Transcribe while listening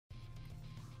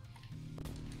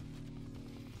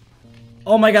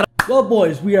Oh my god. Well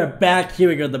boys, we are back. Here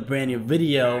we go with the brand new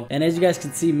video. And as you guys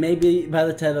can see, maybe by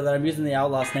the title, that I'm using the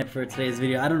Outlaw Sniper for today's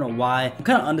video. I don't know why. I'm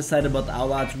kind of undecided about the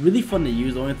Outlaw. It's really fun to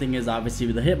use. The only thing is obviously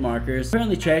with the hit markers.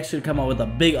 Apparently Trax should come out with a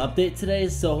big update today,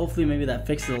 so hopefully maybe that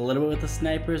fixes a little bit with the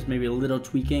snipers, maybe a little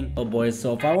tweaking. Oh boys,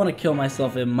 so if I want to kill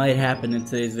myself, it might happen in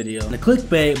today's video. The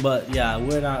clickbait, but yeah,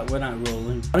 we're not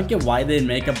rolling. I don't get why they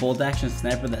make a bolt action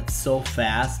sniper that's so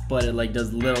fast, but it like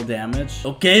does little damage.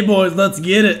 Okay boys, let's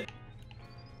get it.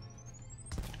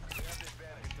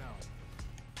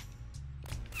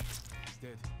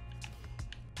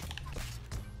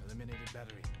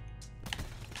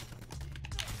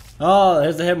 Oh,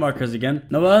 there's the hit markers again.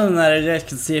 No, other than that, as you guys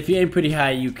can see, if you aim pretty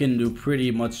high, you can do pretty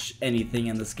much anything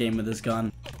in this game with this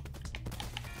gun.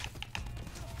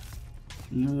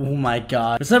 Oh my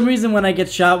god. For some reason, when I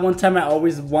get shot, one time I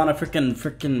always want to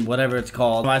freaking whatever it's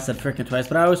called. I said freaking twice,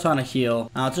 but I always want to heal.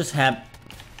 I'll just have...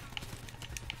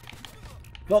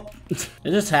 Well, it's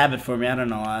just habit for me. I don't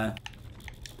know why.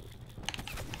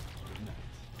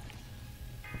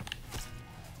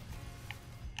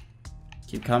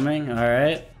 Keep coming.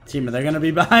 Alright. Team, they're gonna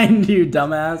be behind you,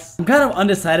 dumbass. I'm kind of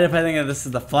undecided if I think that this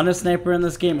is the funnest sniper in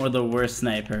this game or the worst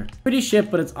sniper. Pretty shit,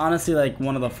 but it's honestly like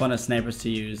one of the funnest snipers to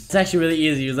use. It's actually really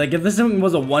easy to use. Like if this thing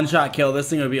was a one-shot kill, this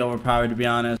thing would be overpowered, to be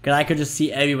honest. Cause I could just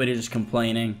see everybody just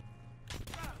complaining.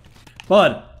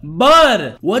 Bud,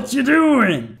 what you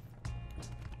doing?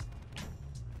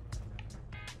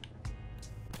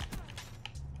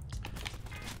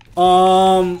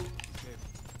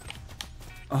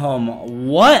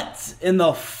 What in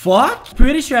the fuck?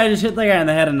 Pretty sure I just hit that guy in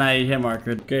the head and I hit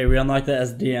marker. Okay, we unlocked the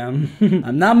SDM.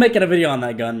 I'm not making a video on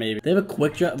that gun, maybe. They have a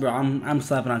quick draw. Bro, I'm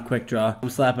slapping on quick draw. I'm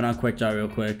slapping on quick draw real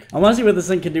quick. I want to see what this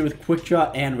thing can do with quick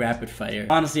draw and rapid fire.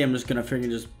 Honestly, I'm just gonna freaking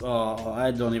just... Oh,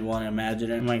 I don't even want to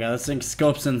imagine it. Oh my god, this thing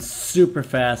scopes in super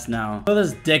fast now. Look at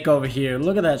this dick over here.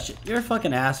 Look at that shit. You're a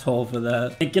fucking asshole for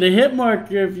that. You get a hit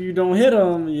marker if you don't hit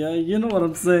him. Yeah, you know what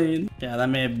I'm saying. Yeah, that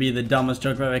may be the dumbest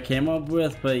joke I came up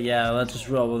with, but yeah, let's just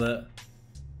roll with it.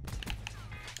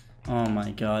 Oh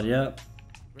my god, yep.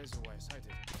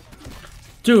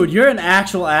 Dude, you're an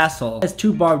actual asshole. He has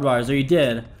 2 barbed wires, or he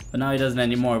did, but now he doesn't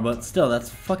anymore, but still, that's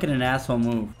fucking an asshole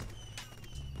move.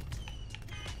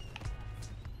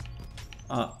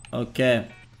 Okay.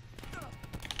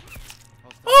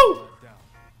 Oh!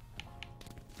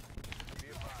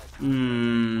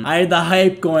 I had the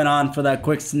hype going on for that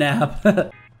quick snap.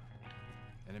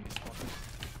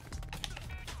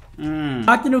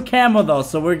 Got the new camo though,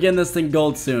 so we're getting this thing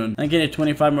gold soon. I'm getting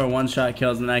 25 more one-shot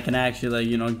kills and I can actually, like,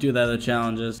 you know, do the other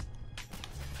challenges.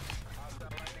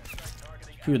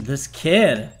 Dude, this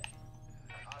kid.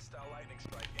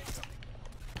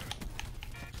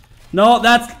 No,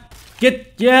 that's...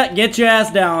 Get your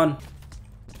ass down.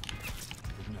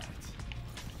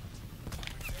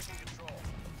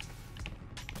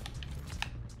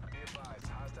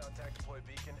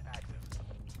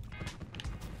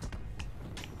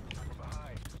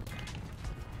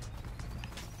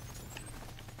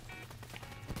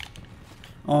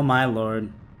 Oh my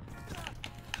lord.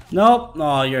 Nope.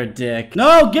 Oh, you're a dick.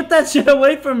 No, get that shit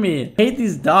away from me. I hate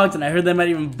these dogs, and I heard they might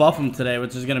even buff them today,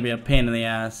 which is gonna be a pain in the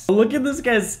ass. Look at this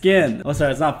guy's skin. Oh,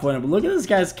 sorry, it's not funny, but look at this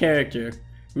guy's character.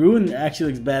 Ruin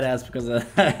actually looks badass because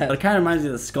of that. It kind of reminds me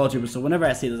of the Skull Trooper, so whenever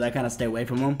I see this, I kind of stay away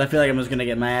from him. I feel like I'm just gonna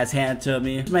get my ass handed to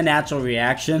me. It's my natural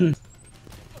reaction.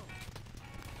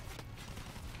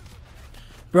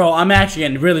 Bro, I'm actually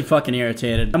getting really fucking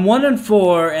irritated. I'm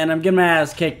 1-4, and I'm getting my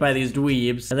ass kicked by these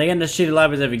dweebs. They get into shitty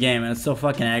lobbies every game, and it's so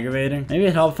fucking aggravating. Maybe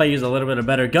it'd help if I use a little bit of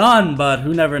better gun, but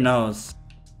who never knows.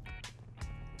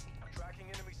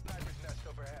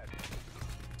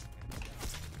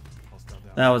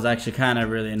 That was actually kind of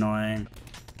really annoying.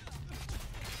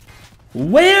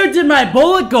 Where did my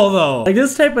bullet go, though? Like,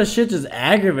 this type of shit just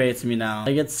aggravates me now.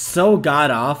 Like, it's so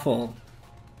god-awful.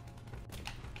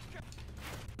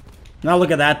 Now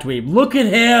look at that dweeb. Look at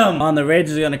him! On the rage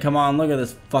is gonna come on. Look at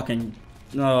this fucking...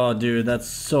 Oh, dude, that's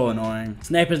so annoying.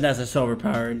 Sniper's nests are so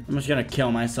overpowered. I'm just gonna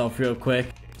kill myself real quick.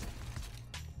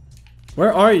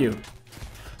 Where are you?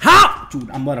 How? Dude,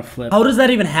 I'm gonna flip. How does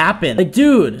that even happen? Like,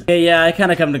 dude. Okay, yeah, I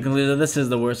kind of come to the conclusion this is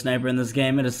the worst sniper in this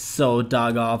game. It is so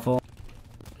dog awful.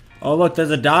 Oh, look, there's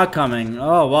a dog coming.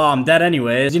 Oh, well, I'm dead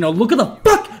anyways. You know, look at the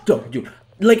fuck! Dude.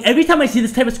 Like, every time I see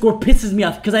this type of score pisses me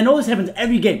off, because I know this happens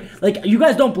every game. Like, you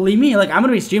guys don't believe me? Like, I'm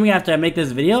gonna be streaming after I make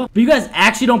this video, but you guys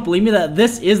actually don't believe me that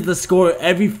this is the score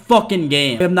every fucking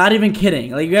game. I'm not even kidding.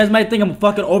 Like, you guys might think I'm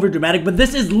fucking over dramatic, but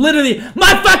this is literally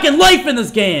my fucking life in this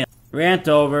game. Rant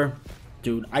over.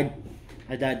 Dude, I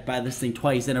died by this thing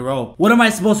twice in a row. What am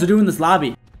I supposed to do in this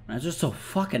lobby? That's just so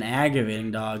fucking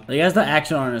aggravating, dog. Like, you guys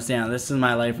actually don't understand. This is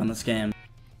my life on this game.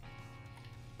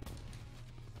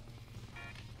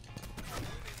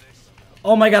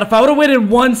 Oh my god, if I would have waited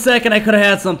 1 second, I could have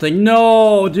had something.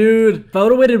 No, dude. If I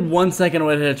would have waited 1 second, I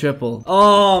would have hit a triple.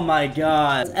 Oh my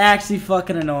god. It's actually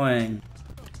fucking annoying.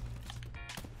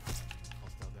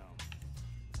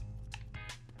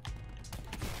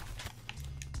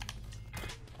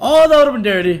 Oh, that would have been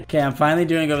dirty. Okay, I'm finally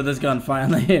doing good with this gun,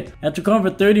 finally. After going for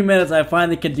 30 minutes, I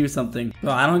finally can do something.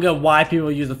 Bro, I don't get why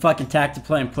people use the fucking tactic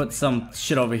play and put some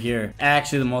shit over here.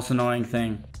 Actually, the most annoying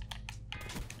thing.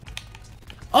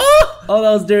 Oh! Oh,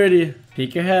 that was dirty.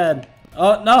 Peek your head.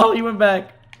 Oh, no, he went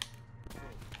back.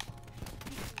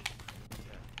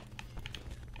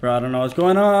 Bro, I don't know what's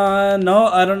going on. No,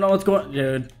 I don't know what's going on.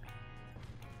 Dude.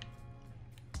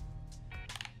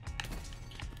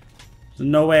 There's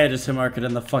no way I just hit market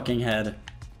in the fucking head.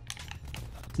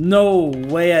 No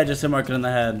way I just hit market in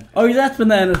the head. Oh, that's been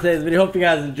the end of today's video. Hope you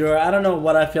guys enjoy. I don't know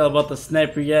what I feel about the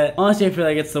sniper yet. Honestly, I feel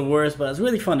like it's the worst, but it's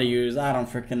really fun to use. I don't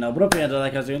freaking know. But hope you enjoyed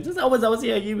like I was doing. As always, I will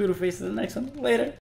see you beautiful faces in the next one. Later.